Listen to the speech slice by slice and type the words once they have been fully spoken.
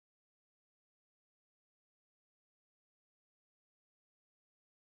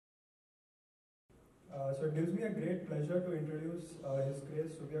So it gives me a great pleasure to introduce His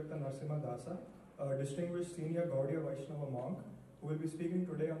Grace Suvyakta Narasimha Dasa, a distinguished senior Gaudiya Vaishnava monk, who will be speaking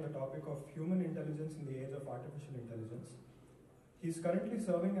today on the topic of human intelligence in the age of artificial intelligence. He is currently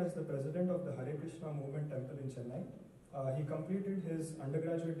serving as the president of the Hare Krishna Movement Temple in Chennai. He completed his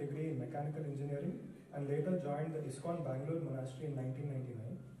undergraduate degree in mechanical engineering and later joined the ISKCON Bangalore Monastery in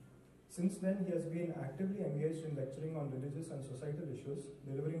 1999. Since then, he has been actively engaged in lecturing on religious and societal issues,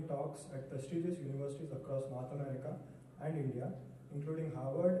 delivering talks at prestigious universities across North America and India, including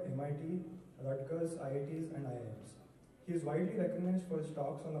Harvard, MIT, Rutgers, IITs, and IIMs. He is widely recognized for his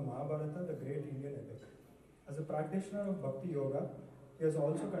talks on the Mahabharata, the great Indian epic. As a practitioner of Bhakti Yoga, he has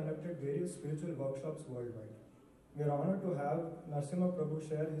also conducted various spiritual workshops worldwide. We are honored to have Narasimha Prabhu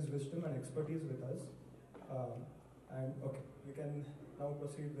share his wisdom and expertise with us. We can now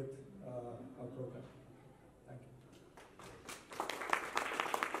proceed with our program. Thank you.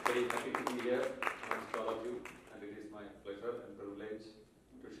 Very happy to be here amongst all of you, and it is my pleasure and privilege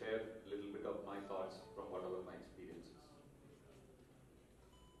to share a little bit of my thoughts from whatever my experiences.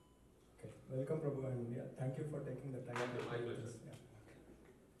 Okay, welcome Prabhu, and thank you for taking the time. My pleasure.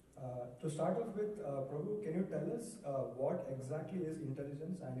 To start off with, Prabhu, can you tell us what exactly is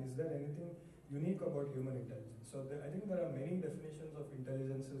intelligence, and is there anything unique about human intelligence? So I think there are many definitions of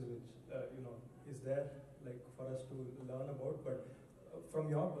intelligences which is there like for us to learn about. But from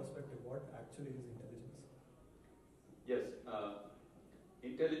your perspective, what actually is intelligence? Yes,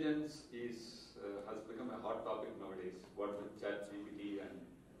 intelligence has become a hot topic nowadays. What with ChatGPT and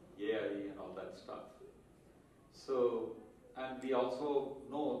AI and all that stuff. So. And we also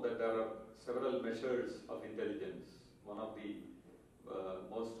know that there are several measures of intelligence. One of the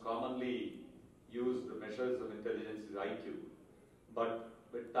most commonly used measures of intelligence is IQ. But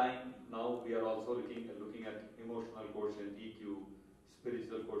with time, now we are also looking at emotional quotient, EQ,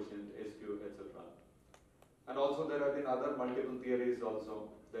 spiritual quotient, SQ, etc. And also there have been other multiple theories also.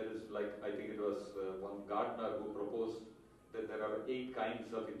 There is I think it was one Gardner who proposed that there are 8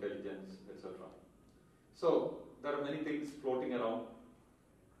 kinds of intelligence, etc. So, there are many things floating around.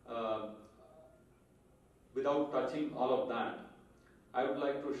 Without touching all of that, I would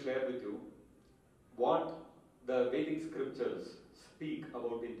like to share with you what the Vedic scriptures speak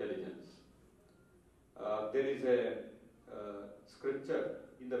about intelligence. There is a scripture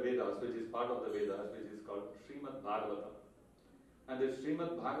in the Vedas, which is part of the Vedas, which is called Srimad Bhagavatam. And the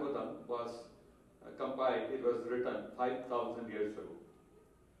Srimad Bhagavatam was compiled, it was written 5,000 years ago.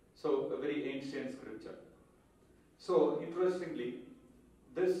 So, a very ancient scripture. So, interestingly,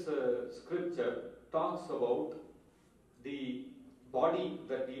 this scripture talks about the body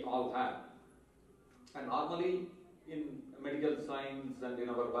that we all have. And normally, in medical science and in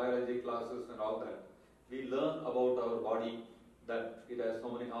our biology classes and all that, we learn about our body, that it has so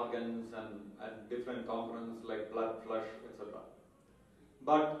many organs and different components like blood, flesh, etc.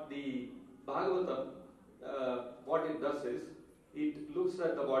 But the Bhagavatam, what it does is, it looks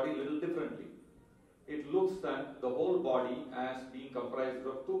at the body a little differently. It looks at the whole body as being comprised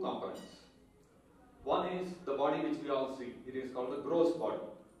of 2 components. One is the body which we all see. It is called the gross body.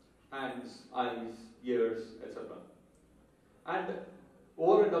 Hands, eyes, ears, etc. And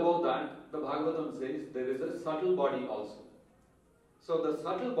over and above that, the Bhagavatam says there is a subtle body also. So the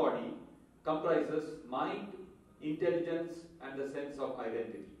subtle body comprises mind, intelligence, and the sense of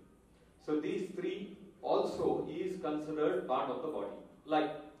identity. So these 3 also is considered part of the body.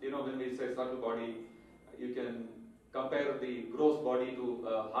 Like, when we say subtle body, you can compare the gross body to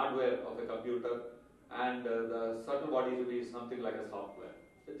hardware of a computer, and the subtle body to be something like a software.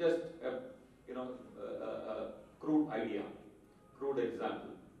 So just a crude idea, crude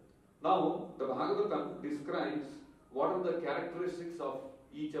example. Now, the Bhagavatam describes what are the characteristics of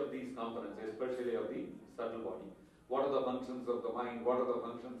each of these components, especially of the subtle body. What are the functions of the mind? What are the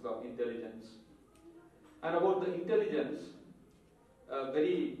functions of intelligence? And about the intelligence, a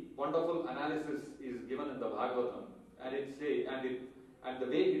very wonderful analysis is given in the Bhagavatam, and the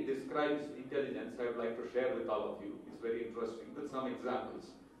way it describes intelligence, I would like to share with all of you. It's very interesting with some examples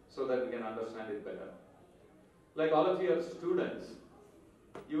so that we can understand it better. Like all of your students,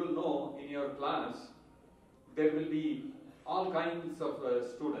 you will know in your class there will be all kinds of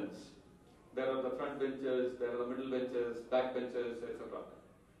students. There are the front benches, there are the middle benches, back benches, etc.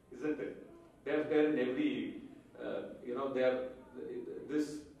 Isn't it? They are there in every,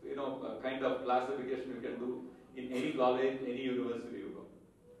 this kind of classification you can do in any college, any university you go.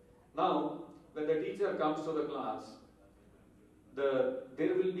 Now, when the teacher comes to the class, there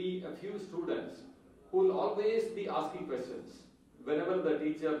will be a few students who will always be asking questions. Whenever the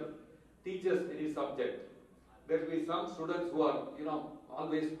teacher teaches any subject, there will be some students who are,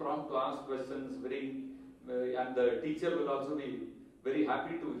 always prompt to ask questions, and the teacher will also be very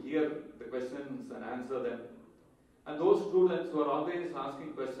happy to hear the questions and answer them. And those students who are always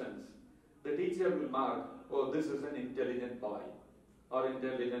asking questions, the teacher will mark, oh, this is an intelligent boy or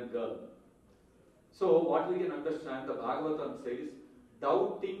intelligent girl. So what we can understand, the Bhagavatam says,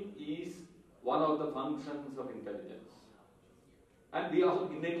 doubting is one of the functions of intelligence. And we all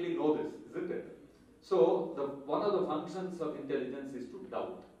innately know this, isn't it? So one of the functions of intelligence is to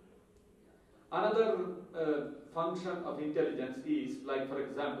doubt. Another function of intelligence is, like for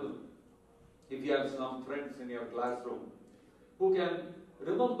example, if you have some friends in your classroom who can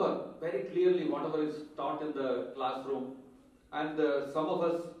remember very clearly whatever is taught in the classroom, and some of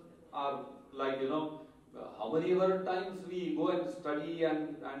us are like, how many ever times we go and study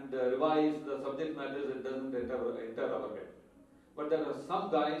and revise the subject matters, it doesn't enter our head. But there are some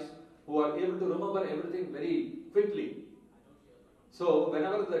guys who are able to remember everything very quickly. So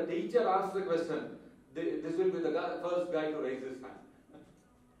whenever the teacher asks a question, this will be the first guy to raise his hand.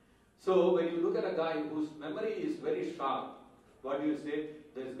 So when you look at a guy whose memory is very sharp, what do you say?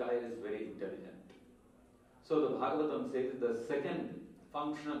 This guy is very intelligent. So the Bhagavatam says the second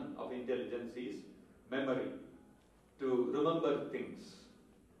function of intelligence is memory, to remember things.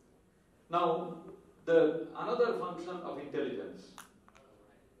 Now, another function of intelligence.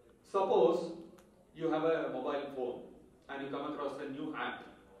 Suppose you have a mobile phone and you come across a new app.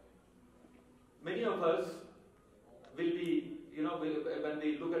 Many of us will be, when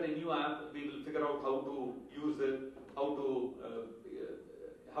we look at a new app, we will figure out how to use it, how to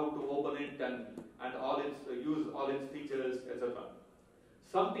open it, and use all its features, etc.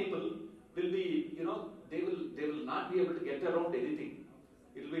 Some people will be, they will not be able to get around anything.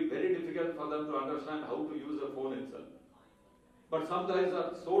 It will be very difficult for them to understand how to use a phone itself. But some guys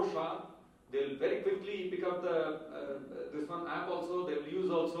are so sharp, they will very quickly pick up this one app also, they will use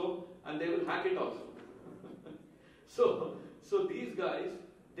also, and they will hack it also. So these guys,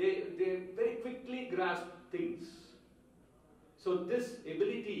 they very quickly grasp things. So this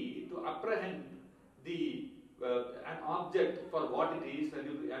ability to apprehend an object for what it is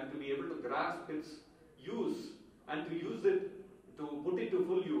and to be able to grasp its use and to use it, to put it to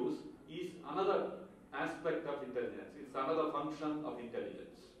full use, is another aspect of intelligence. It's another function of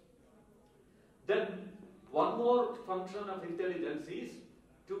intelligence. Then one more function of intelligence is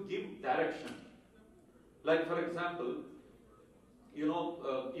to give direction. Like for example,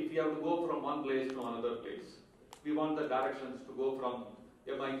 if we have to go from one place to another place, we want the directions to go from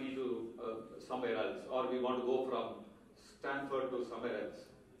MIT to somewhere else, or we want to go from Stanford to somewhere else.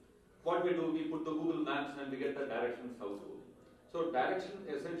 What we do, we put the Google Maps and we get the directions how to go. So direction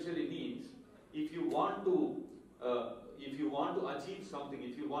essentially means if you want to achieve something,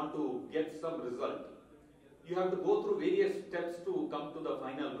 if you want to get some result, you have to go through various steps to come to the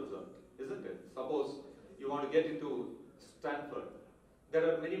final result, isn't it? Suppose you want to get into Stanford.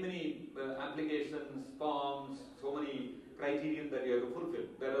 There are many applications, forms, so many criteria that you have to fulfill.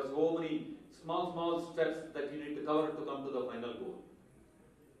 There are so many small steps that you need to cover to come to the final goal.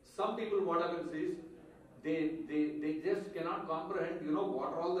 Some people, what happens is, they just cannot comprehend, what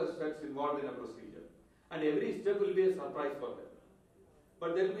are all the steps involved in a procedure. And every step will be a surprise for them.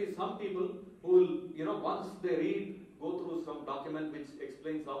 But there will be some people who will, once they go through some document which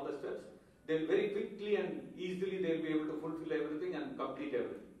explains all the steps, they'll very quickly and easily they'll be able to fulfill everything and complete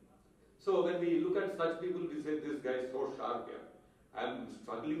everything. So when we look at such people, we say, this guy is so sharp here. I'm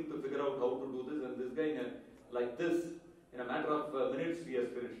struggling to figure out how to do this, and this guy, like this, in a matter of minutes, he has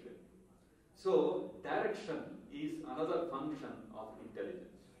finished it. So direction is another function of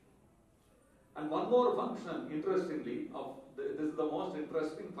intelligence. And one more function, interestingly, this is the most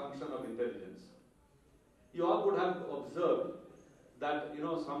interesting function of intelligence. You all would have observed that,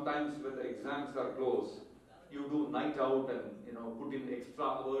 sometimes when the exams are close, you do night out and, put in extra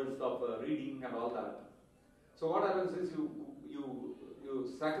hours of reading and all that. So what happens is you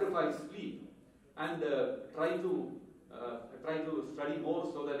sacrifice sleep and try to study more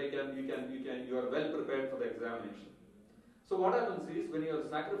so that you are well prepared for the examination. So what happens is, when you are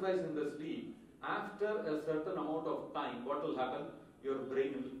sacrificing the sleep, after a certain amount of time, what will happen? Your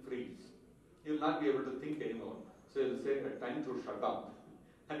brain will freeze. You will not be able to think anymore. So you will say, time to shut up,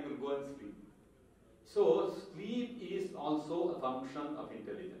 and you will go and sleep. So sleep is also a function of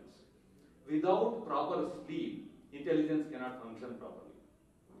intelligence. Without proper sleep, intelligence cannot function properly.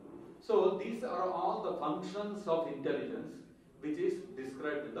 So these are all the functions of intelligence which is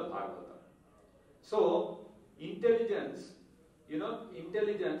described in the Bhagavatam. So intelligence,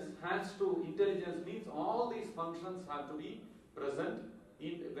 intelligence means all these functions have to be present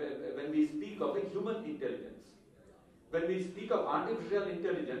when we speak of a human intelligence. when we speak of artificial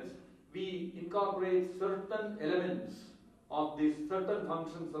intelligence, we incorporate certain elements of these certain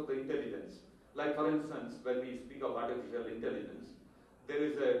functions of the intelligence. Like for instance, when we speak of artificial intelligence, there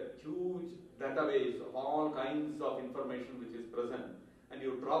is a huge database of all kinds of information which is present, and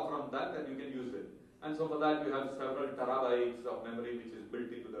you draw from that and you can use it. And so for that you have several terabytes of memory which is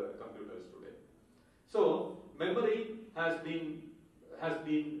built into the computers today. So memory has been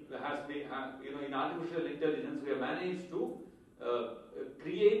in artificial intelligence we have managed to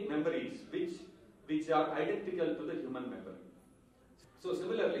create memories which are identical to the human memory. So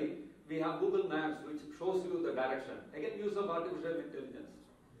similarly, we have Google Maps which shows you the direction. Again, use of artificial intelligence.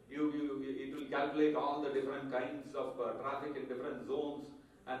 It will calculate all the different kinds of traffic in different zones,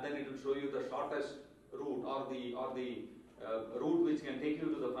 and then it will show you the shortest route or the route which can take you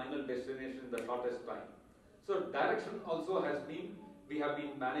to the final destination in the shortest time. So direction also we have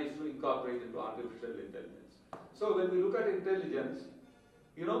been managed to incorporate into artificial intelligence. So when we look at intelligence,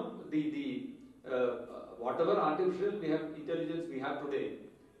 you know, whatever artificial intelligence we have today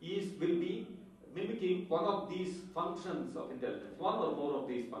will be mimicking one of these functions of intelligence, one or more of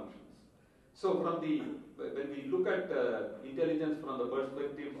these functions. So when we look at intelligence from the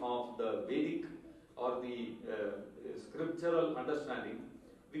perspective of the Vedic or the scriptural understanding,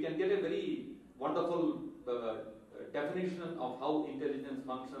 we can get a very wonderful definition of how intelligence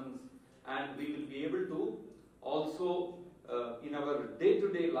functions, and we will be able to also in our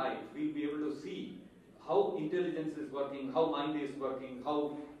day-to-day life, we'll be able to see how intelligence is working, how mind is working,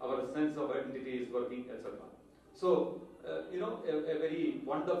 how our sense of identity is working, etc. So, a very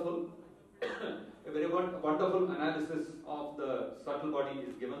wonderful, wonderful analysis of the subtle body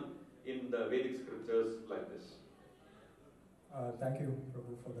is given in the Vedic scriptures like this. Thank you,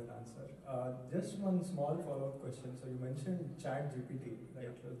 Prabhu, for that answer. Just one small follow-up question. So you mentioned ChatGPT,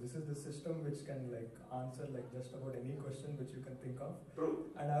 right? Yeah. This is the system which can answer just about any question which you can think of. True.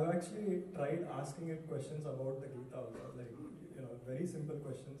 And I've actually tried asking it questions about the Gita also, very simple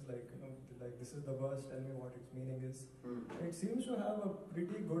questions like this is the verse, tell me what its meaning is. And it seems to have a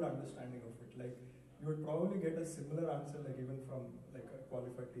pretty good understanding of it. You would probably get a similar answer even from a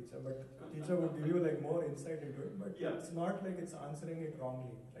qualified teacher, but the teacher would give you more insight into it, but yeah. It's not it's answering it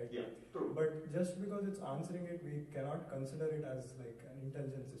wrongly, right? Yeah, true. But just because it's answering it, we cannot consider it as an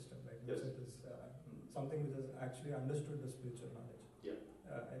intelligent system, yes. It is something which has actually understood the spiritual knowledge. Yeah.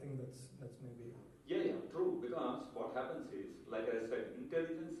 I think that's maybe... Yeah, true, because what happens is, like I said,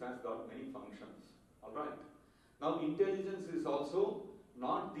 intelligence has got many functions, alright? Now intelligence is also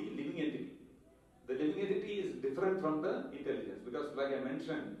not the living entity. The living entity is different from the intelligence, because like I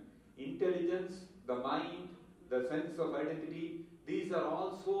mentioned, intelligence, the mind, the sense of identity, these are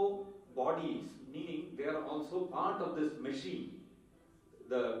also bodies, meaning they are also part of this machine.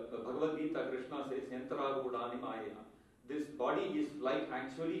 The Bhagavad Gita, Krishna says, Yantra Gudani Maya. This body is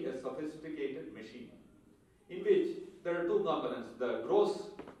actually a sophisticated machine, in which there are two components, the gross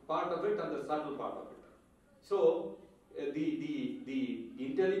part of it and the subtle part of it. So, the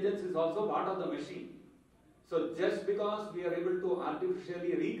intelligence is also part of the machine. So just because we are able to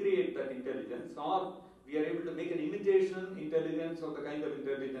artificially recreate that intelligence, or we are able to make an imitation intelligence of the kind of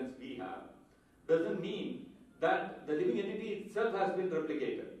intelligence we have, doesn't mean that the living entity itself has been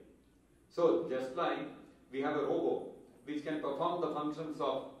replicated. So just like we have a robot which can perform the functions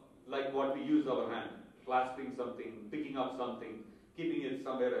of what we use our hand, clasping something, picking up something, keeping it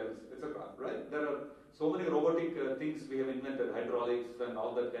somewhere else, etc. Right? There are so many robotic things we have invented, hydraulics and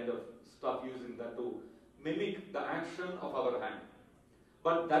all that kind of stuff using that to mimic the action of our hand.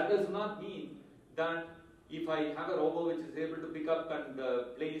 But that does not mean that if I have a robot which is able to pick up and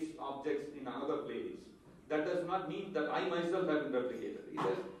place objects in another place, that does not mean that I myself have been replicated. It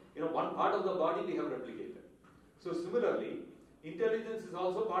is, one part of the body we have replicated. So similarly, intelligence is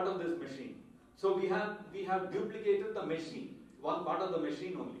also part of this machine. So we have duplicated the machine, one part of the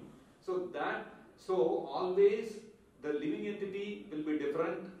machine only. So always the living entity will be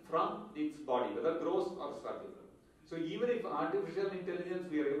different from its body, whether gross or subtle. So even if artificial intelligence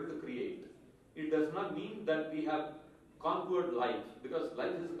we are able to create, it does not mean that we have conquered life, because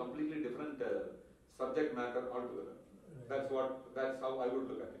life is a completely different subject matter altogether. Right. That's how I would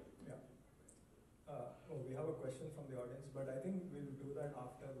look at it. Yeah. We have a question from the audience, but I think we'll do that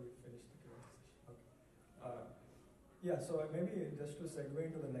after we finish the Q&A session. Okay. So maybe just to segue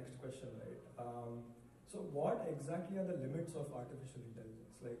into the next question, right? So what exactly are the limits of artificial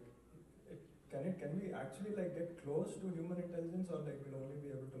intelligence? Can we actually get close to human intelligence, or we'll only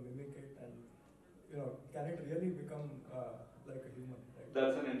be able to mimic it, and can it really become like a human? Right?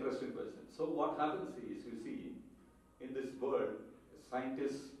 That's an interesting question. So what happens is, you see, in this world,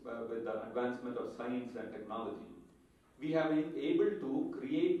 scientists with the advancement of science and technology, we have been able to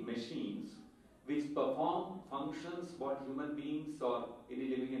create machines which perform functions what human beings or any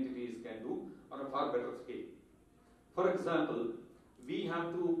living entities can do on a far better scale. For example, we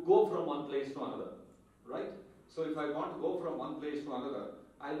have to go from one place to another, right? So if I want to go from one place to another,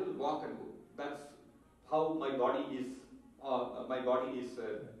 I will walk and go. That's how my body is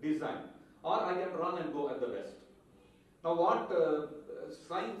designed. Or I can run and go at the best. Now what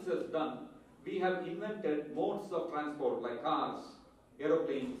science has done, we have invented modes of transport like cars,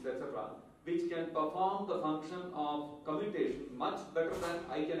 aeroplanes, etc., which can perform the function of commutation much better than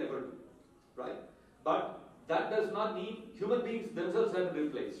I can ever do, right? But that does not mean human beings themselves have been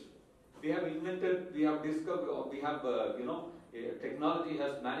replaced. We have invented, we have discovered, technology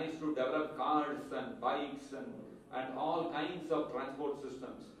has managed to develop cars and bikes and all kinds of transport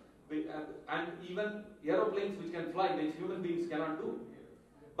systems. And even aeroplanes which can fly, which human beings cannot do.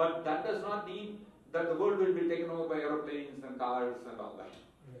 But that does not mean that the world will be taken over by aeroplanes and cars and all that.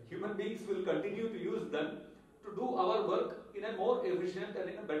 Human beings will continue to use them to do our work in a more efficient and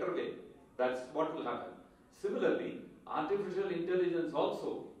in a better way. That's what will happen. Similarly, artificial intelligence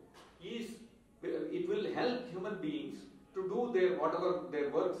also it will help human beings to do whatever their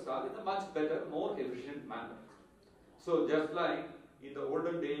works are in a much better, more efficient manner. So just like in the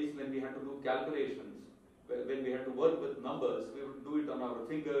olden days when we had to do calculations, when we had to work with numbers, we would do it on our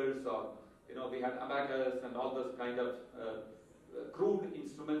fingers, or we had abacus and all those kind of crude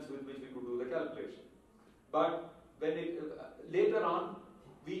instruments with which we could do the calculation. But when later on,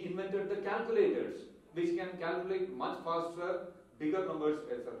 we invented the calculators, which can calculate much faster, bigger numbers,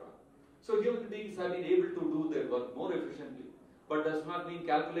 etc. So human beings have been able to do their work more efficiently, but does not mean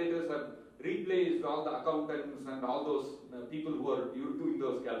calculators have replaced all the accountants and all those people who are doing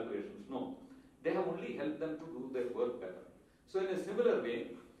those calculations. No, they have only helped them to do their work better. So in a similar way,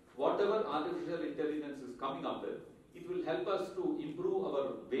 whatever artificial intelligence is coming up with, it will help us to improve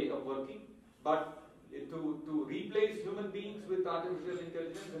our way of working, but to replace human beings with artificial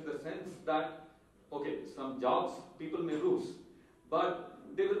intelligence in the sense that, okay, some jobs people may lose, but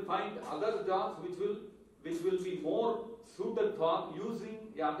they will find other jobs which will be more suited for using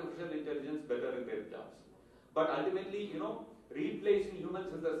the artificial intelligence better in their jobs. But ultimately, replacing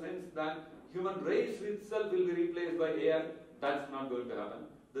humans in the sense that human race itself will be replaced by AI, that's not going to happen.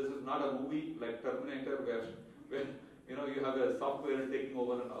 This is not a movie like Terminator where you have a software taking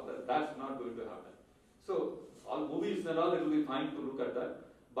over and all that. That's not going to happen. So all movies and all, it will be fine to look at that,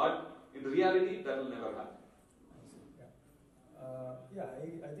 but in reality, that will never happen.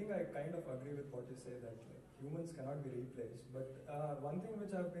 I think I kind of agree with what you say that humans cannot be replaced. But one thing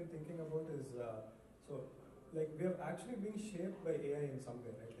which I've been thinking about is we have actually been shaped by AI in some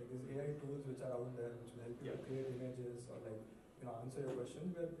way, right? Like these AI tools which are out there which will help you create images or answer your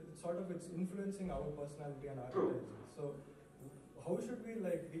questions. But it's influencing our personality and our intelligence. So how should we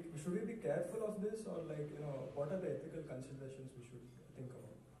should we be careful of this, or what are the ethical considerations we should think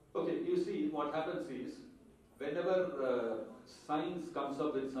about? Okay, you see, what happens is, whenever science comes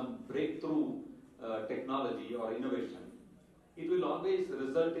up with some breakthrough technology or innovation, it will always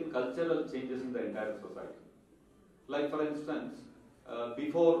result in cultural changes in the entire society. Like for instance,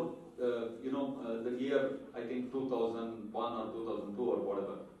 before the year, I think 2001 or 2002 or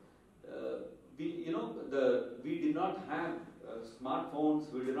whatever, we did not have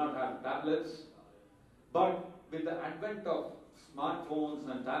smartphones, we did not have tablets, but with the advent of smartphones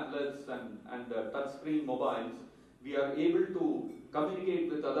and tablets and touchscreen mobiles, we are able to communicate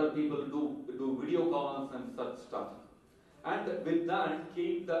with other people, do video calls and such stuff. And with that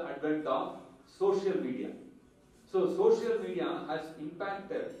came the advent of social media. So social media has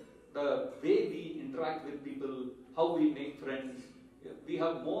impacted the way we interact with people, how we make friends. We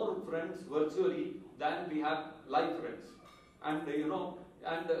have more friends virtually than we have live friends. And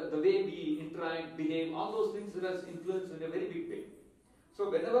the way we interact, behave, all those things it has influenced in a very big way. So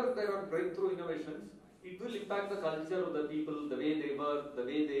whenever there are breakthrough innovations, it will impact the culture of the people, the way they work, the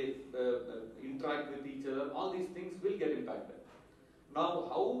way they interact with each other. All these things will get impacted. Now,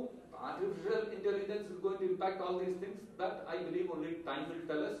 how artificial intelligence is going to impact all these things, that I believe only time will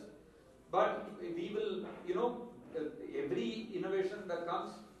tell us. But we will, every innovation that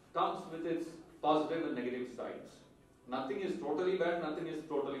comes with its positive and negative sides. Nothing is totally bad, nothing is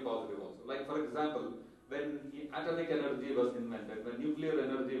totally positive also. Like for example, when atomic energy was invented, when nuclear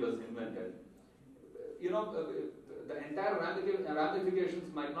energy was invented, the entire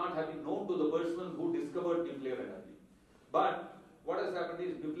ramifications might not have been known to the person who discovered nuclear energy. But what has happened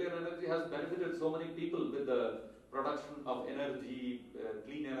is nuclear energy has benefited so many people with the production of energy,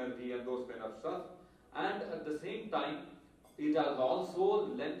 clean energy and those kind of stuff. And at the same time, it has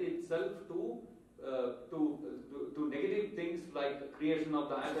also lent itself to to negative things like creation of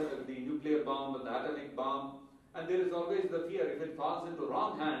the nuclear bomb and the atomic bomb. And there is always the fear, if it falls into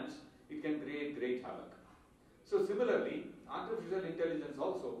wrong hands, it can create great havoc. So similarly, artificial intelligence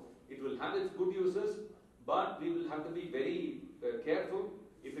also, it will have its good uses, but we will have to be very careful.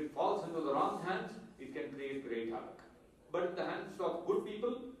 If it falls into the wrong hands, it can create great havoc. But in the hands of good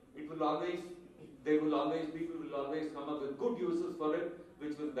people, people will always come up with good uses for it,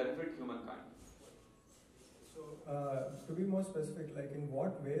 which will benefit humankind. So, to be more specific, like in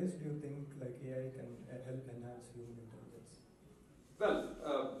what ways do you think like AI can help enhance human intelligence?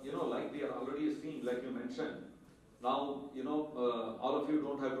 Well, like we are already seeing, like you mentioned, now, all of you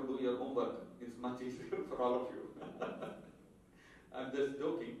don't have to do your homework. It's much easier for all of you. I'm just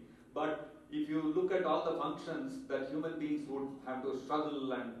joking. But if you look at all the functions that human beings would have to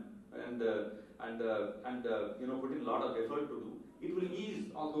struggle and put in a lot of effort to do, it will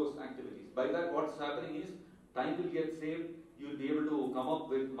ease all those activities. By that, what's happening is time will get saved. You'll be able to come up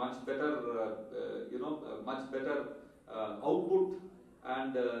with much better output,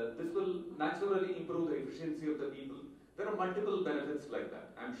 and this will naturally improve the efficiency of the people. There are multiple benefits like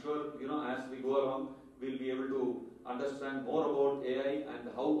that. I'm sure, as we go along, we'll be able to understand more about AI and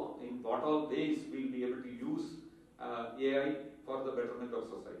how, in what all ways we'll be able to use AI for the betterment of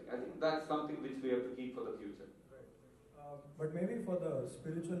society. I think that's something which we have to keep for the future. Right. But maybe for the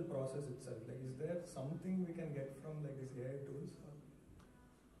spiritual process itself, like is there something we can get from like these AI tools?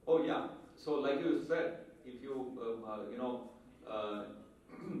 Oh yeah. So like you said, if you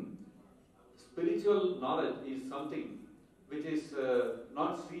spiritual knowledge is something which is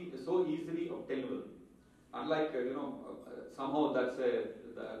not so easily obtainable. Unlike somehow that's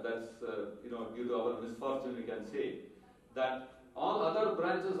due to our misfortune, we can say that all other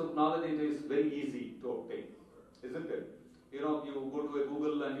branches of knowledge, it is very easy to obtain, isn't it? You go to a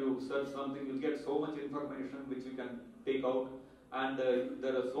Google and you search something, you get so much information which you can take out, and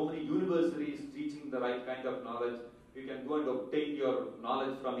there are so many universities teaching the right kind of knowledge. You can go and obtain your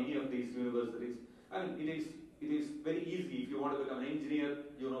knowledge from any of these universities. I mean, it is very easy. If you want to become an engineer,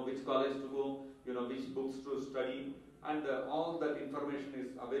 you know which college to go, you know which books to study, and all that information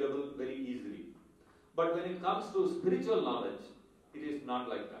is available very easily. But when it comes to spiritual knowledge, it is not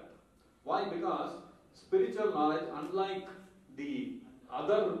like that. Why? Because spiritual knowledge, unlike the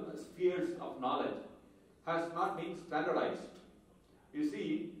other spheres of knowledge, has not been standardized. You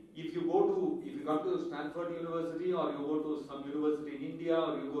see, if you come to Stanford University, or you go to some university in India,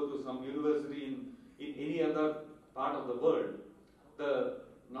 or you go to some university in any other part of the world, the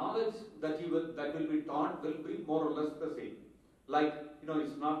knowledge that will be taught will be more or less the same. Like,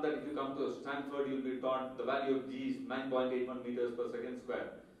 it's not that if you come to Stanford, you'll be taught the value of G is 9.81 meters per second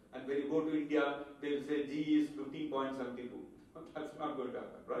square. And when you go to India, they'll say G is 15.72. That's not going to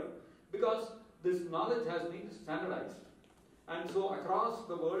happen, right? Because this knowledge has been standardized. And so across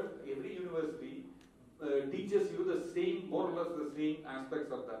the world, every university teaches you the same, more or less the same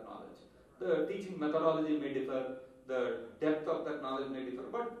aspects of that knowledge. The teaching methodology may differ, the depth of that knowledge may differ,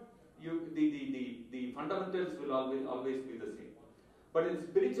 but the fundamentals will always be the same. But in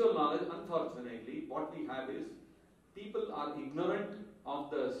spiritual knowledge, unfortunately, what we have is people are ignorant of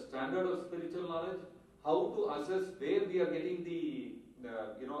the standard of spiritual knowledge, how to assess where we are getting the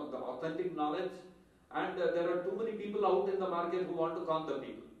authentic knowledge, and there are too many people out in the market who want to con the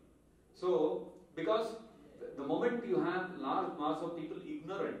people. So, because the moment you have large mass of people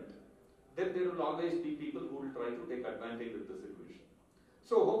ignorant, then there will always be people who will try to take advantage of the situation.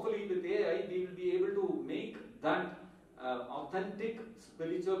 So hopefully with AI, we will be able to make that authentic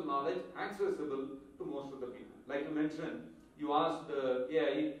spiritual knowledge accessible to most of the people. Like you mentioned, you asked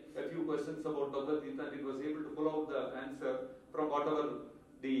AI a few questions about Bhagavad Gita, and it was able to pull out the answer from whatever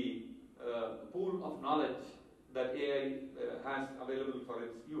the pool of knowledge that AI has available for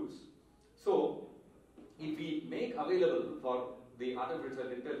its use. So, if we make available for the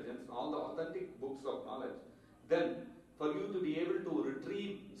artificial intelligence all the authentic books of knowledge, then for you to be able to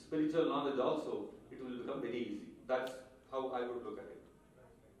retrieve spiritual knowledge also, it will become very easy. That's how I would look at it.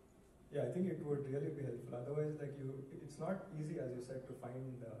 Yeah, I think it would really be helpful. Otherwise, it's not easy, as you said, to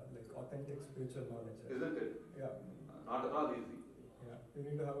find authentic spiritual knowledge. Right? Isn't it? Yeah. Not at all easy. Yeah, you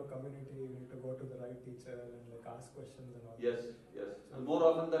need to have a community. You need to go to the right teacher and ask questions and all. Yes, yes. And more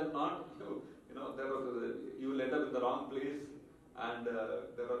often than not, you will end up in the wrong place, and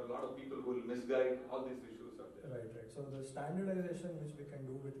there are a lot of people who will misguide. All these issues are there. Right, right. So the standardization which we can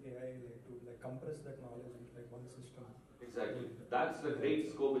do with AI, to compress that knowledge into one system. Exactly. That's the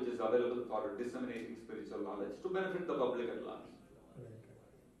great scope which is available for disseminating spiritual knowledge to benefit the public at large. Right, right.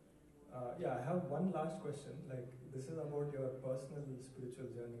 Yeah, I have one last question. Like, this is about your personal spiritual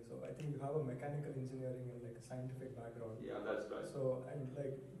journey. So I think you have a mechanical engineering and like a scientific background. Yeah, that's right. So, and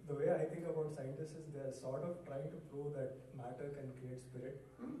like the way I think about scientists is they're sort of trying to prove that matter can create spirit.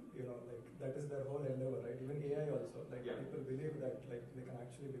 You know, like that is their whole endeavor, right? Even AI also, like people believe that like they can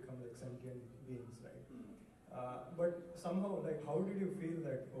actually become like sentient beings, right? But somehow, like, how did you feel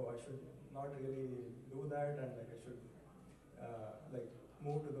that, oh, I should not really do that, and like I should like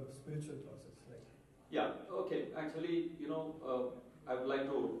move to the spiritual process, like? Yeah, okay. Actually, I would like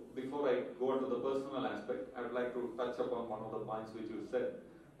to, before I go into the personal aspect, I would like to touch upon one of the points which you said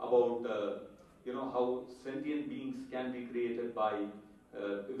about, how sentient beings can be created by,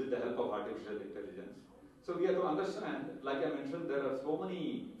 with the help of artificial intelligence. So we have to understand, like I mentioned, there are so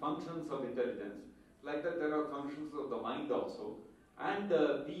many functions of intelligence. Like that, there are functions of the mind also. And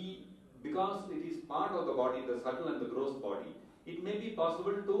because it is part of the body, the subtle and the gross body, it may be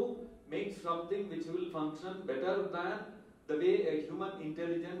possible to make something which will function better than the way a human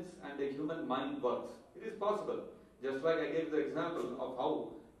intelligence and a human mind works. It is possible. Just like I gave the example of how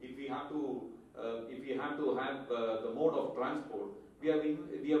if we have to have the mode of transport, we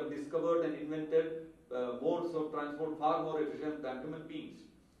have discovered and invented modes of transport far more efficient than human beings.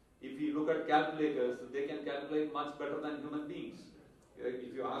 If you look at calculators, they can calculate much better than human beings.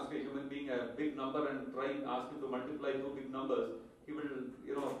 If you ask a human being a big number and ask him to multiply two big numbers, he will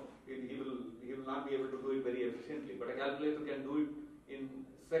not be able to do it very efficiently. But a calculator can do it in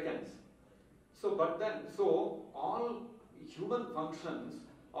seconds. So all human functions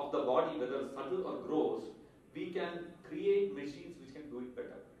of the body, whether subtle or gross, we can create machines which can do it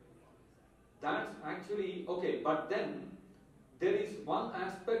better. That's actually okay. But then there is one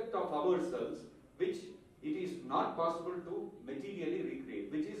aspect of ourselves which it is not possible to materially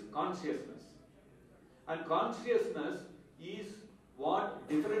recreate, which is consciousness. And consciousness is what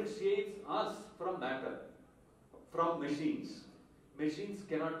differentiates us from matter, from machines. Machines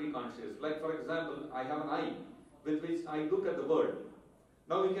cannot be conscious. Like for example, I have an eye with which I look at the world.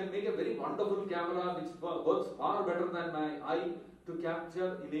 Now we can make a very wonderful camera which works far better than my eye to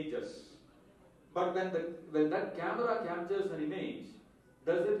capture images. But when that camera captures an image,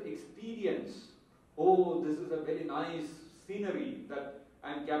 does it experience, oh, this is a very nice scenery that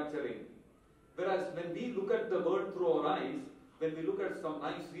I am capturing? Whereas when we look at the world through our eyes, when we look at some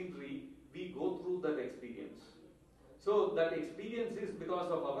nice scenery, we go through that experience. So that experience is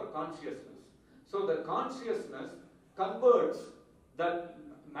because of our consciousness. So the consciousness converts that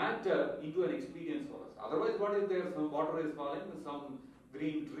matter into an experience for us. Otherwise, what is there? Some water is falling, some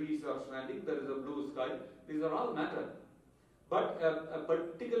green trees are standing, there is a blue sky. These are all matter. But a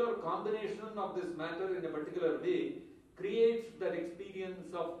particular combination of this matter in a particular way creates that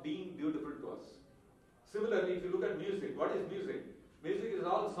experience of being beautiful to us. Similarly, if you look at music, what is music? Music is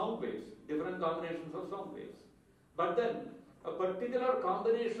all sound waves, different combinations of sound waves. But then, a particular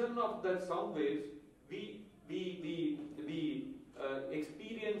combination of that sound waves, we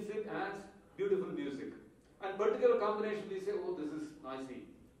experience it as beautiful music. And particular combination, we say, oh, this is noisy.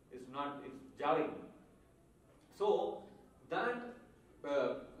 It's jarring. So, that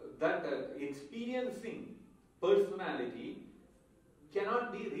experiencing personality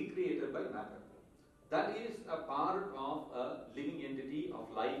cannot be recreated by matter. That is a part of a living entity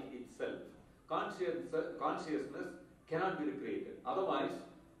of life itself. Consciousness cannot be recreated. Otherwise,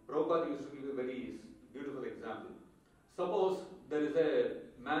 Prabhupada used to give a very beautiful example. Suppose there is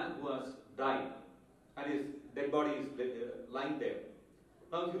a man who has died and his dead body is lying there.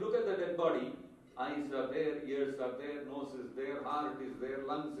 Now, if you look at the dead body, eyes are there, ears are there, nose is there, heart is there,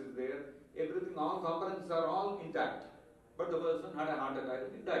 lungs is there, everything, all components are all intact. But the person had a heart attack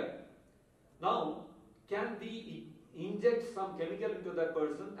and he died. Now, can we inject some chemical into that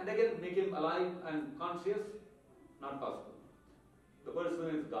person and again make him alive and conscious? Not possible. The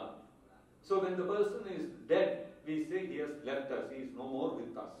person is gone. So when the person is dead, we say he has left us, he is no more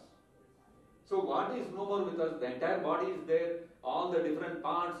with us. So what is no more with us? The entire body is there, all the different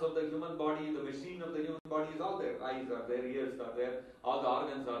parts of the human body, the machine of the human body is all there. Eyes are there, ears are there, all the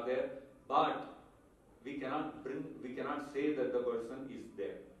organs are there, but we cannot say that the person is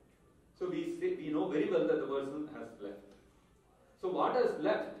there. So we know very well that the person has left. So what has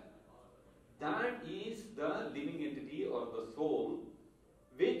left? That is the living entity or the soul,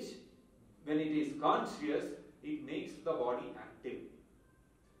 which when it is conscious, it makes the body active.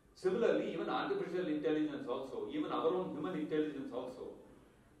 Similarly, even artificial intelligence also, even our own human intelligence also.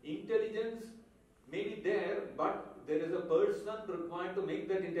 Intelligence may be there, but there is a person required to make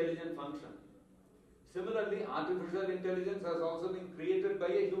that intelligent function. Similarly, artificial intelligence has also been created by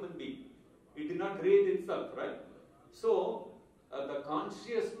a human being. It did not create itself, right? So, the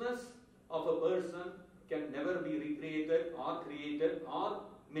consciousness of a person can never be recreated or created or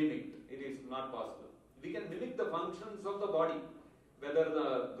mimicked. It is not possible. We can mimic the functions of the body, whether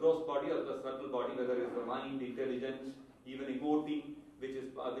the gross body or the subtle body, whether it is the mind, intelligence, even emoting, which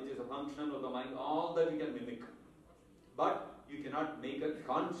is a function of the mind, all that we can mimic. But you cannot make a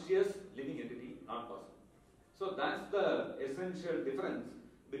conscious living entity, not possible. So that's the essential difference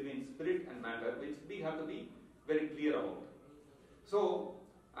between spirit and matter, which we have to be very clear about. So,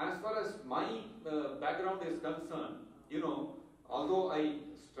 as far as my background is concerned, although I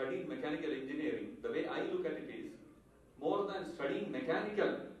studied mechanical engineering, the way I look at it is, more than studying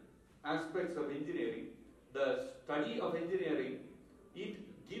mechanical aspects of engineering, the study of engineering,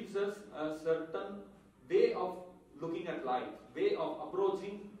 it gives us a certain way of looking at life, way of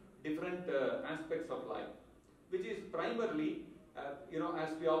approaching different aspects of life, which is primarily,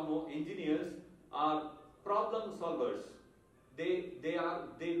 as we all know, engineers are problem solvers. They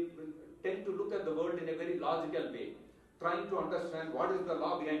tend to look at the world in a very logical way, trying to understand what is the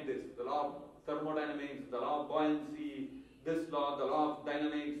law behind this, the law of thermodynamics, the law of buoyancy, this law, the law of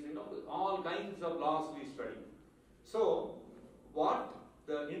dynamics, all kinds of laws we study. So, what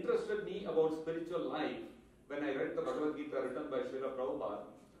interested me about spiritual life when I read the Bhagavad Gita written by Srila Prabhupada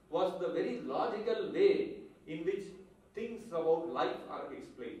was the very logical way in which things about life are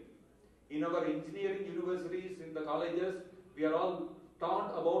explained. In our engineering universities, in the colleges, we are all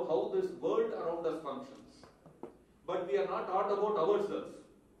taught about how this world around us functions. But we are not taught about ourselves.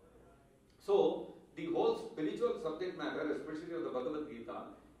 So, the whole spiritual subject matter, especially of the Bhagavad Gita,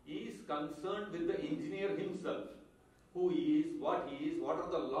 is concerned with the engineer himself. Who he is, what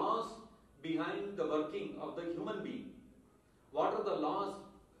are the laws behind the working of the human being? What are the laws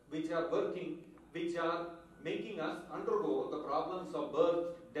which are working, which are making us undergo the problems of birth,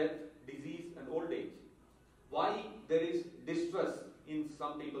 death, disease and old age? Why there is distress in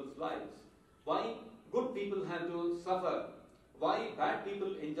some people's lives? Why good people have to suffer? Why bad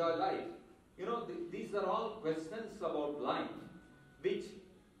people enjoy life? These are all questions about life, which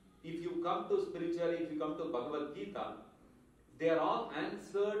if you come to spirituality, if you come to Bhagavad Gita, they are all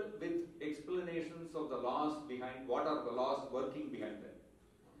answered with explanations of the laws behind, what are the laws working behind them.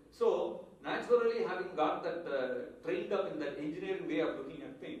 So, naturally having got that trained up in that engineering way of looking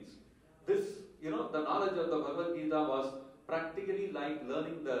at things, this, the knowledge of the Bhagavad Gita was practically like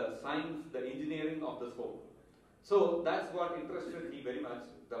learning the science, the engineering of the soul. So, that's what interested me very much,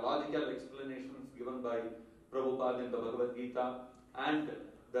 the logical explanations given by Prabhupada in the Bhagavad Gita and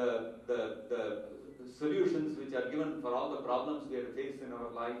the solutions which are given for all the problems we have faced in our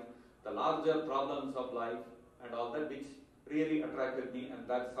life, the larger problems of life and all that, which really attracted me, and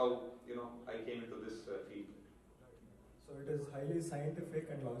that's how I came into this field. So it is highly scientific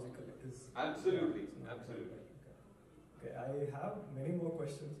and logical. It is absolutely. Okay, I have many more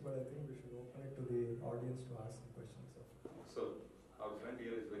questions, but I think we should open it to the audience to ask some questions. So our friend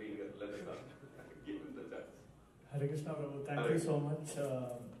here is very eager. Let us give him the chance. Hare Krishna Prabhu, thank you so much.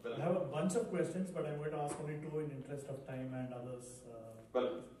 I have a bunch of questions, but I'm going to ask only two in interest of time and others.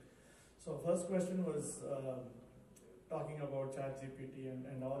 So first question was talking about ChatGPT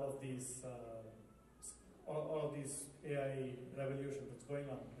and all of these AI revolution that's going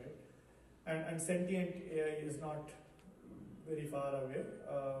on, right? And sentient AI is not very far away.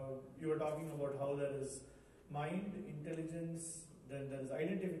 You were talking about how there is mind, intelligence, then there is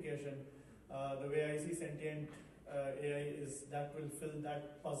identification. The way I see sentient AI is that will fill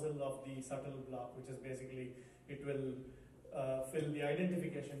that puzzle of the subtle block, which is basically it will fill the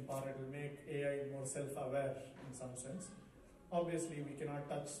identification part. It will make AI more self-aware in some sense. Obviously, we cannot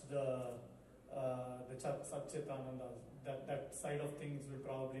touch the Satchitananda. That side of things will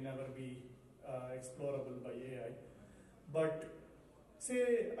probably never be explorable by AI. But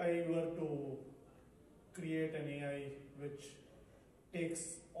say I were to create an AI which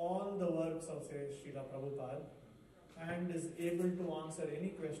takes all the works of, say, Srila Prabhupada and is able to answer any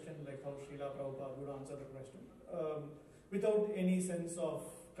question like how Srila Prabhupada would answer the question without any sense of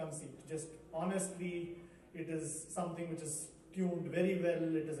conceit. Just honestly, it is something which is tuned very well.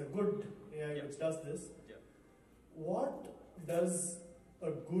 It is a good AI which does this. What does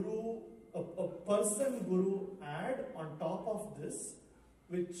a guru, a person guru add on top of this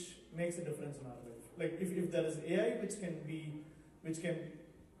which makes a difference in our life? Like if there is AI which can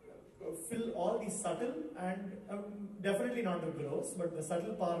fill all the subtle and definitely not the gross, but the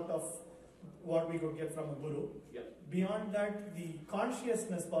subtle part of what we could get from a guru. Beyond that, the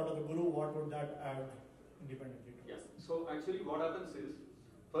consciousness part of the guru, what would that add independently to us? So actually what happens is,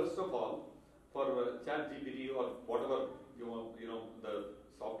 first of all, for ChatGPT or whatever the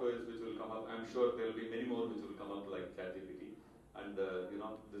softwares which will come up, I'm sure there will be many more which will come up like ChatGPT. And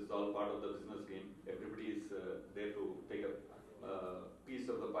this is all part of the business game. Everybody is there to take a piece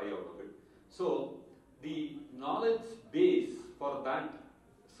of the pie out of it. So the knowledge base for that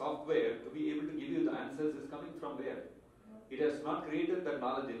software to be able to give you the answers is coming from where? It has not created that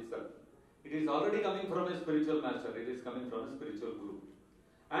knowledge itself. It is already coming from a spiritual master. It is coming from a spiritual guru.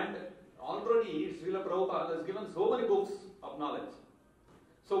 And already Srila Prabhupada has given so many books of knowledge.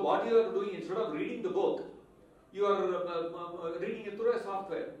 So what you are doing, instead of reading the book, you are reading it through a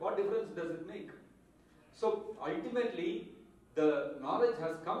software. What difference does it make? So ultimately, the knowledge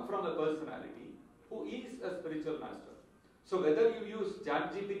has come from a personality who is a spiritual master. So whether you use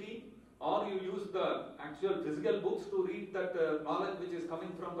ChatGPT or you use the actual physical books to read that knowledge which is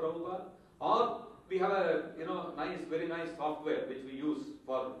coming from Prabhupada, or we have a very nice software which we use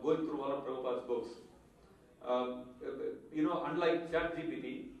for going through all of Prabhupada's books. Unlike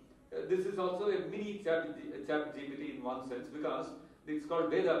ChatGPT, this is also a mini ChatGPT in one sense, because it's called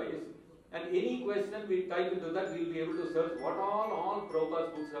Veda based. And any question we type into that, we'll be able to search what all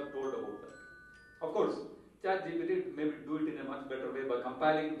Prabhupada's books have told about that. Of course, ChatGPT maybe do it in a much better way by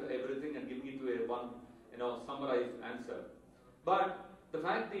compiling everything and giving it to a one summarized answer. But the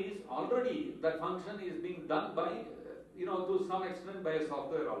fact is, already that function is being done by, to some extent by a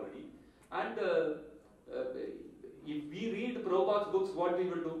software already. And if we read Prabhupada's books, what we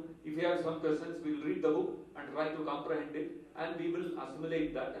will do? If we have some questions, we will read the book and try to comprehend it, and we will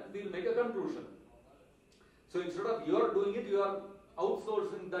assimilate that and we will make a conclusion. So instead of you are doing it, you are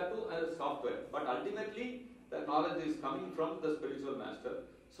outsourcing that to a software. But ultimately, the knowledge is coming from the spiritual master.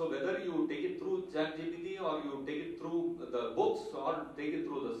 So whether you take it through ChatGPT or you take it through the books or take it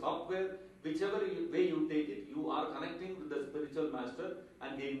through the software, whichever way you take it, you are connecting with the spiritual master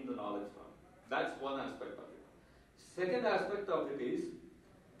and gaining the knowledge from it. That's one aspect of it. Second aspect of it is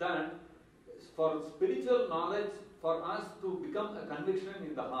that for spiritual knowledge, for us to become a conviction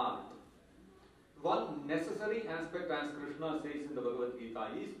in the heart, one necessary aspect, as Krishna says in the Bhagavad Gita,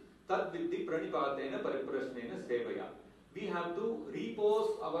 is tad viddhi pranipadena pariprasnena sevaya. We have to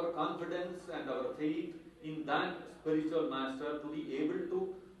repose our confidence and our faith in that spiritual master to be able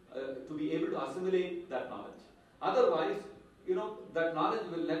to assimilate that knowledge. Otherwise, that knowledge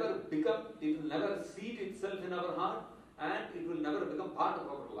will never become, it will never seat itself in our heart, and it will never become part of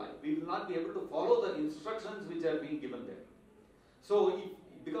our life. We will not be able to follow the instructions which are being given there. So,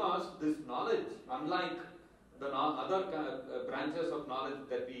 because this knowledge, unlike the other branches of knowledge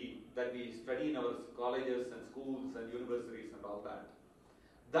that we study in our colleges and schools and universities and all that,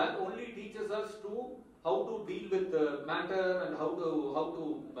 that only teaches us how to deal with matter and how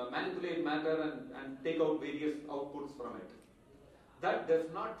to manipulate matter and take out various outputs from it. That does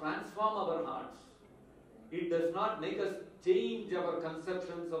not transform our hearts. It does not make us change our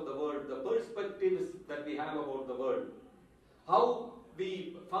conceptions of the world, the perspectives that we have about the world, how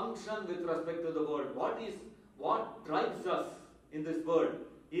we function with respect to the world. What drives us in this world?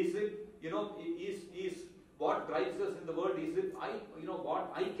 Is it, is what drives us in the world? Is it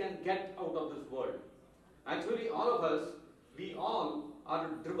what I can get out of this world? Actually, all of us, we all are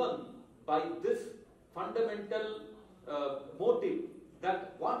driven by this fundamental motive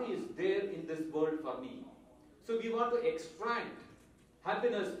that what is there in this world for me. So we want to extract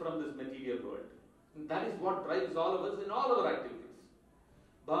happiness from this material world. And that is what drives all of us in all our activities.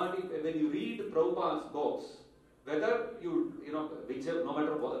 But when you read Prabhupada's books, whether no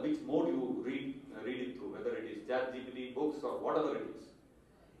matter which mode you read it through, whether it is ChatGPT, books or whatever it is,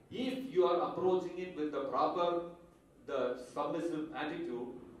 if you are approaching it with the submissive attitude,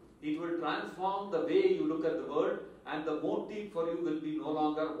 it will transform the way you look at the world, and the motive for you will be no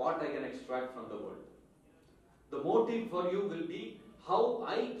longer what I can extract from the world. The motive for you will be how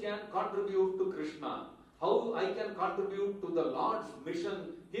I can contribute to Krishna, how I can contribute to the Lord's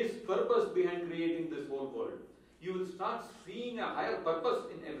mission, His purpose behind creating this whole world. You will start seeing a higher purpose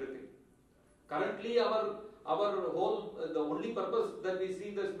in everything. Currently, our whole, the only purpose that we see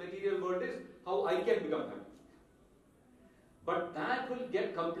in this material world is how I can become happy. But that will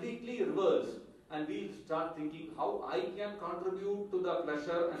get completely reversed, and we'll start thinking how I can contribute to the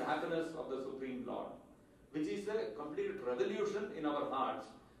pleasure and happiness of the Supreme Lord, which is a complete revolution in our hearts,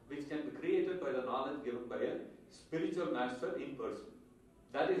 which can be created by the knowledge given by a spiritual master in person.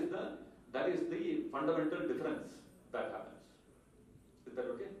 That is the fundamental difference that happens. Is that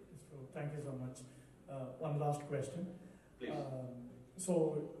okay? Thank you so much. One last question. Please.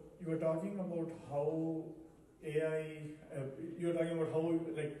 So you were talking about how AI,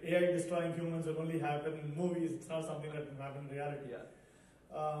 AI destroying humans will only happen in movies. It's not something that can happen in reality. Yeah.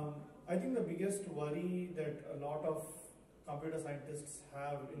 I think the biggest worry that a lot of computer scientists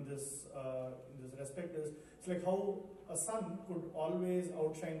have in this respect is, it's like how a son could always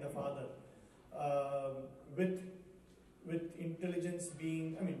outshine the father, with intelligence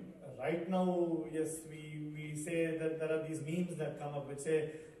being, I mean, right now, yes, we say that there are these memes that come up which say,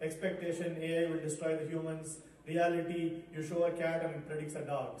 expectation, AI will destroy the humans, reality, you show a cat and it predicts a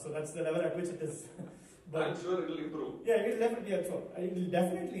dog. So that's the level at which it is. But I'm sure it will improve. yeah, it will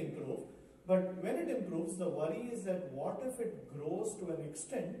definitely improve. But when it improves, the worry is that what if it grows to an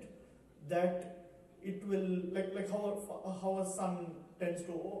extent that it will, like how a son tends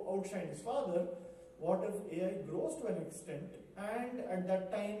to outshine his father, what if AI grows to an extent, and at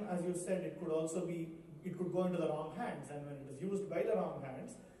that time, as you said, it could also be, it could go into the wrong hands, and when it is used by the wrong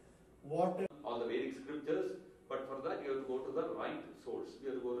hands, what if... All the Vedic scriptures, but for that you have to go to the right source, you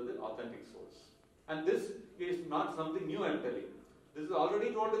have to go to the authentic source. And this is not something new, I am telling. This is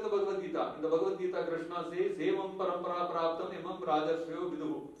already told in the Bhagavad Gita. In the Bhagavad Gita, Krishna says, Evam parampara praptam imam rajarshyo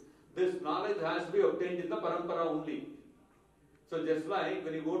viduhu. This knowledge has to be obtained in the parampara only. So just like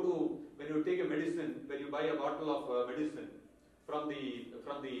when you take a medicine, when you buy a bottle of medicine from the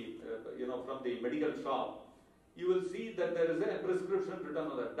medical shop, you will see that there is a prescription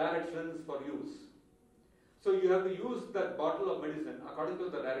written on that, directions for use. So you have to use that bottle of medicine according to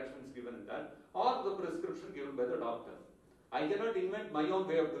the directions given in that, or the prescription given by the doctor. I cannot invent my own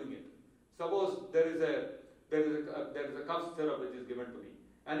way of doing it. Suppose there is a cough syrup which is given to me,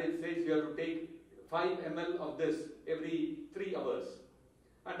 and it says you have to take 5 ml of this every 3 hours.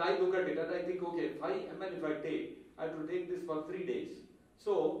 And I look at it and I think, okay, 5 ml if I take, I have to take this for 3 days.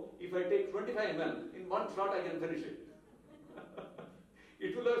 So if I take 25 ml, in one shot I can finish it.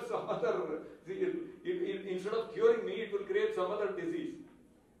 It will have some other, instead of curing me, it will create some other disease.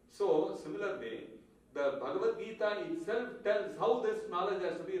 So similarly, the Bhagavad Gita itself tells how this knowledge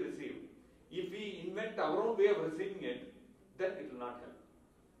has to be received. If we invent our own way of receiving it, then it will not help.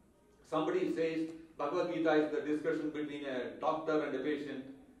 Somebody says Bhagavad Gita is the discussion between a doctor and a patient.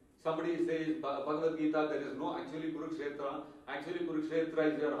 Somebody says Bhagavad Gita, there is no actually Kurukshetra. Actually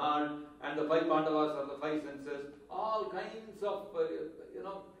Kurukshetra is your heart, and the 5 Pandavas are the 5 senses. All kinds of,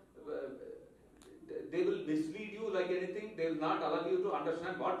 they will mislead you like anything. They will not allow you to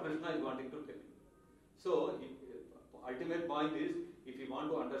understand what Krishna is wanting to tell you. So, ultimate point is, if you want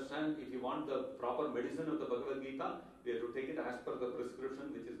to understand, if you want the proper medicine of the Bhagavad Gita, we have to take it as per the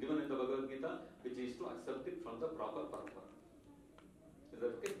prescription which is given in the Bhagavad Gita, which is to accept it from the proper parampara. Is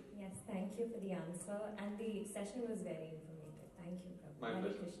that okay? Yes, thank you for the answer, and the session was very informative. Thank you, Prabhu. My Hare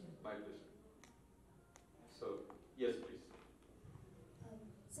pleasure. Krishna. My pleasure. So, yes, please.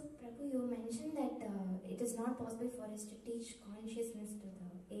 So, Prabhu, you mentioned that it is not possible for us to teach consciousness to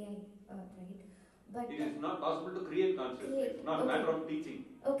the AI, right? But It is not possible to create consciousness. It's not a matter of teaching.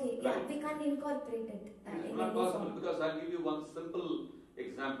 Okay, yeah, Right. we can't incorporate it. It is In not any possible form. because I'll give you one simple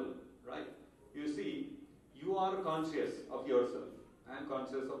example, right? You see, you are conscious of yourself. I am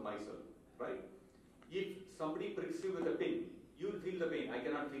conscious of myself, right? If somebody pricks you with a pin, you will feel the pain. I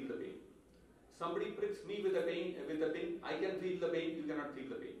cannot feel the pain. Somebody pricks me with a pin, I can feel the pain. You cannot feel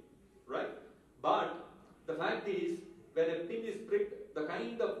the pain, right? But the fact is, when a pin is pricked, the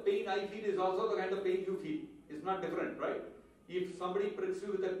kind of pain I feel is also the kind of pain you feel. It's not different, right? If somebody pricks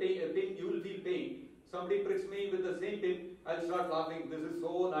you with a pin, you will feel pain. Somebody pricks me with the same pin, I'll start laughing. This is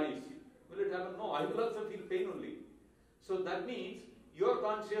so nice. Will it happen? No, I will also feel pain only. So that means your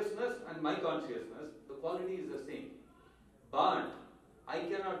consciousness and my consciousness, the quality is the same. But I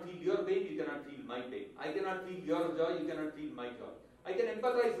cannot feel your pain, you cannot feel my pain. I cannot feel your joy, you cannot feel my joy. I can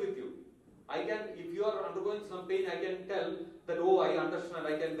empathize with you. I can, if you are undergoing some pain, I can tell that, oh, I understand,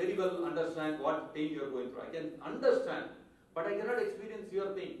 I can very well understand what pain you are going through. I can understand, but I cannot experience your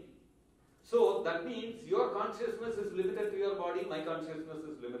pain. So that means your consciousness is limited to your body, my consciousness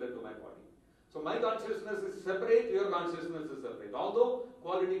is limited to my body. So my consciousness is separate, your consciousness is separate. Although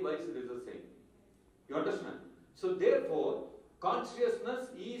quality-wise it is the same. You understand? So therefore, consciousness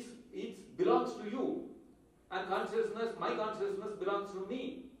belongs to you, and my consciousness belongs to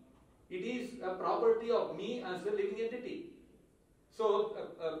me. It is a property of me as a living entity. So,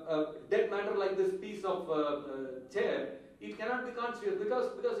 dead matter like this piece of chair, it cannot be conscious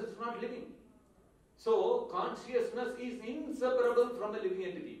because it's not living. So, consciousness is inseparable from a living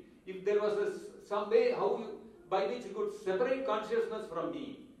entity. If there was some way by which you could separate consciousness from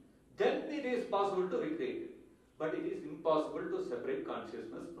me, then it is possible to recreate it. But it is impossible to separate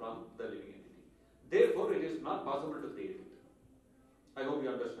consciousness from the living entity. Therefore, it is not possible to create it. I hope you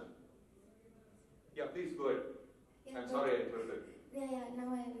understand. Yeah, please go ahead. Yeah, I'm sorry I interrupted. Yeah,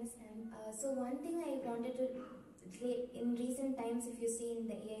 now I understand. So one thing I wanted to say, in recent times, if you see in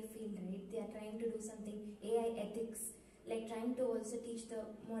the AI field, right, they are trying to do something, AI ethics. like trying to also teach the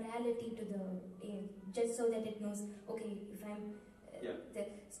morality to the just so that it knows, okay, if I'm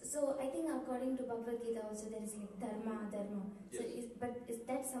so I think according to Bhagavad Gita also there is like dharma. So is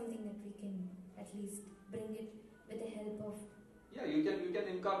that something that we can at least bring it with the help of? Yeah, you can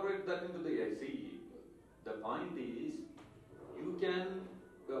incorporate that into the AI. See, the point is, you can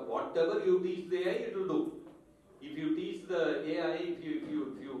whatever you teach the AI, it will do. If you teach the AI, if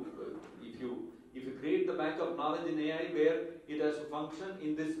you create the bank of knowledge in AI where it has to function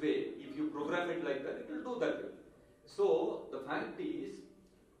in this way, if you program it like that, it will do that way. So the fact is,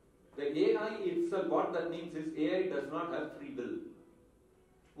 the AI itself, what that means is AI does not have free will.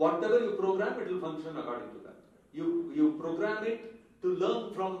 Whatever you program, it will function according to that. You program it to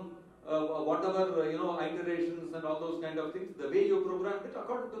learn from whatever iterations and all those kind of things. The way you programmed it,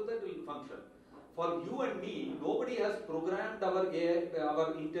 according to that, it will function. For you and me, nobody has programmed our AI,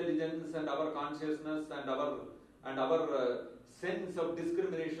 our intelligence and our consciousness and our sense of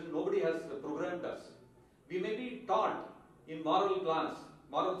discrimination. Nobody has programmed us. We may be taught in moral class,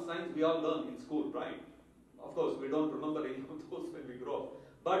 moral science we all learn in school, right? Of course, we don't remember any of those when we grow up.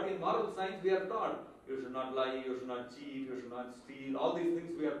 But in moral science we are taught, you should not lie, you should not cheat, you should not steal, all these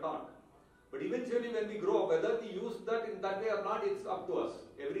things we are taught. But eventually when we grow up, whether we use that in that way or not, it's up to us.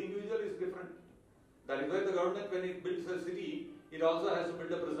 Every individual is different. That is why the government, when it builds a city, it also has to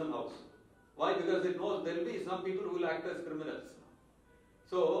build a prison house. Why? Because it knows there will be some people who will act as criminals.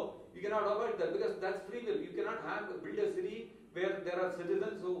 So, you cannot avoid that because that's free will. You cannot build a city where there are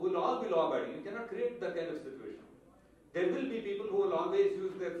citizens who will all be law-abiding. You cannot create that kind of situation. There will be people who will always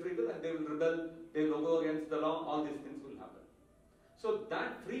use their free will and they will rebel, they will go against the law, all these things will happen. So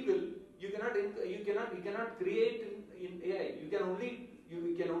that free will, you cannot create in AI. You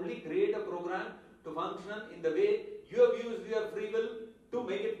can only create a program to function in the way you have used your free will to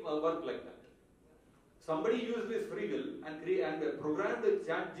make it work like that. Somebody used this free will and programmed the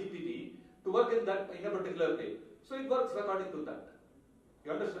ChatGPT to work in a particular way. So it works according to that.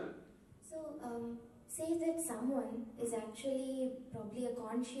 You understand? So, say that someone is actually probably a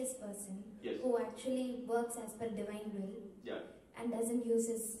conscious person who actually works as per divine will and doesn't use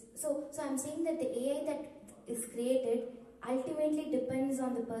his... So I'm saying that the AI that is created ultimately depends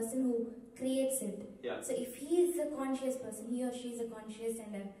on the person who creates it. So if he is a conscious person, he or she is a conscious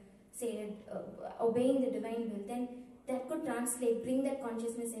and obeying the divine will, then that could bring that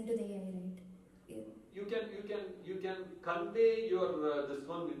consciousness into the AI, right? You can convey your this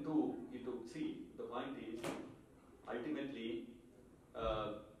one into see. The point is, ultimately,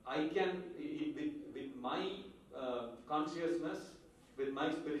 I can with my consciousness, with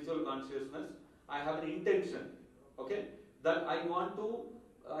my spiritual consciousness, I have an intention. Okay, that I want to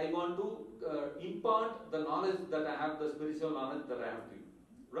impart the knowledge that I have, the spiritual knowledge that I have to you,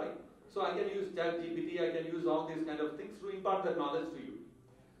 right? So I can use ChatGPT, I can use all these kind of things to impart that knowledge to you.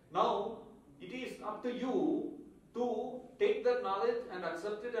 Now, it is up to you to take that knowledge and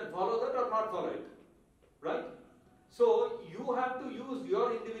accept it and follow that or not follow it, right? So you have to use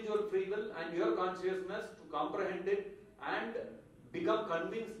your individual free will and your consciousness to comprehend it and become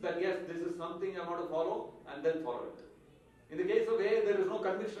convinced that yes, this is something I want to follow and then follow it. In the case of AI, there is no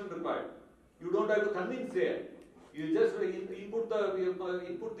conviction required. You don't have to convince AI. You just input the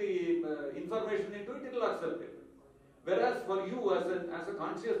information into it, it will accept it. Whereas for you as a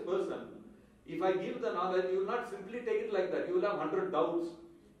conscious person, if I give the knowledge, you will not simply take it like that. You will have 100 doubts.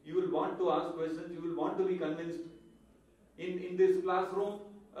 You will want to ask questions. You will want to be convinced. In this classroom,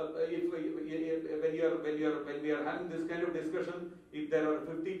 when we are having this kind of discussion, if there are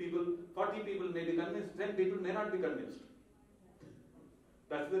 50 people, 40 people may be convinced, 10 people may not be convinced.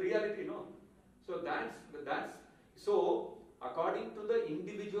 That's the reality, no? So so according to the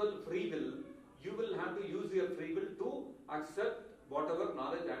individual free will, you will have to use your free will to accept whatever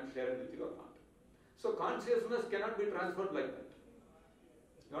knowledge I am sharing with you or not. So consciousness cannot be transferred like that.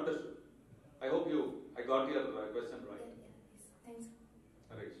 You understood? I hope I got your question right. Thanks.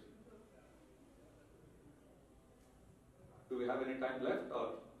 Right. Do we have any time left or?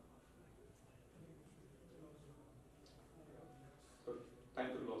 So, time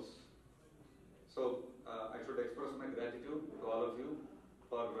to close. So, I should express my gratitude to all of you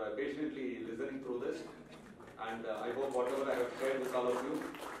for patiently listening through this, and I hope whatever I have shared with all of you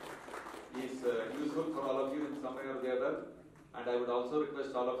is useful for all of you in some way or the other. And I would also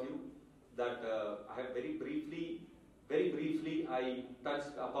request all of you that I have very briefly I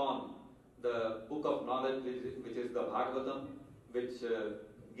touched upon the book of knowledge which is the Bhagavatam, which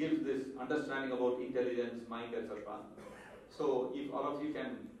gives this understanding about intelligence, mind, etc. So if all of you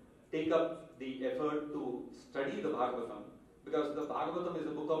can take up the effort to study the Bhagavatam, because the Bhagavatam is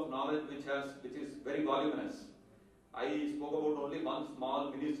a book of knowledge which is very voluminous, I spoke about only one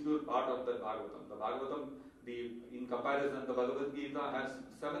small, minuscule part of the Bhagavatam. The Bhagavatam, in comparison, the Bhagavad Gita has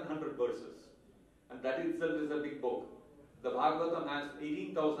 700 verses. And that itself is a big book. The Bhagavatam has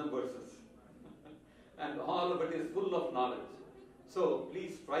 18,000 verses. And all of it is full of knowledge. So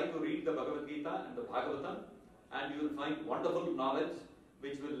please try to read the Bhagavad Gita and the Bhagavatam, and you will find wonderful knowledge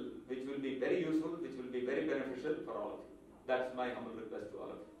which will be very useful, which will be very beneficial for all of you. That's my humble request to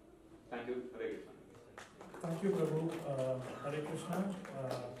all of you. Thank you. Hare Krishna. Thank you, Prabhu. Hare Krishna.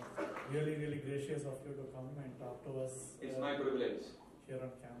 Really, really gracious of you to come and talk to us. It's my privilege. Here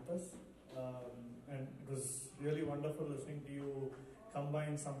on campus. And it was really wonderful listening to you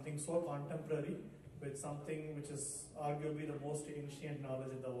combine something so contemporary with something which is arguably the most ancient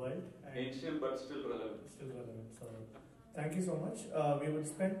knowledge in the world. Ancient but still relevant. Still relevant. So, thank you so much. We would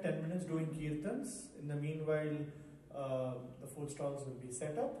spend 10 minutes doing kirtans. In the meanwhile, the food stalls will be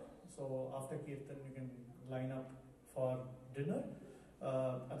set up. So after kirtan, you can line up for dinner.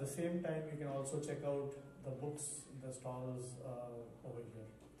 At the same time, you can also check out the books in the stalls over here.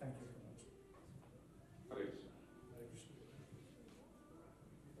 Thank you so much. Hare Krishna. Hare Krishna.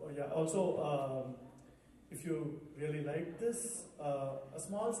 Oh, yeah. Also, if you really like this, a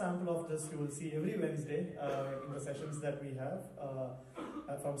small sample of this you will see every Wednesday in the sessions that we have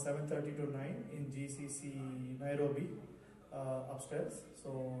from 7:30 to 9 in GCC Nairobi upstairs.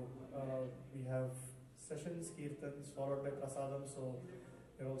 So we have sessions, kirtans followed by prasadam. So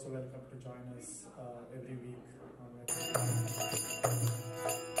you're also welcome to join us every week on Krishna.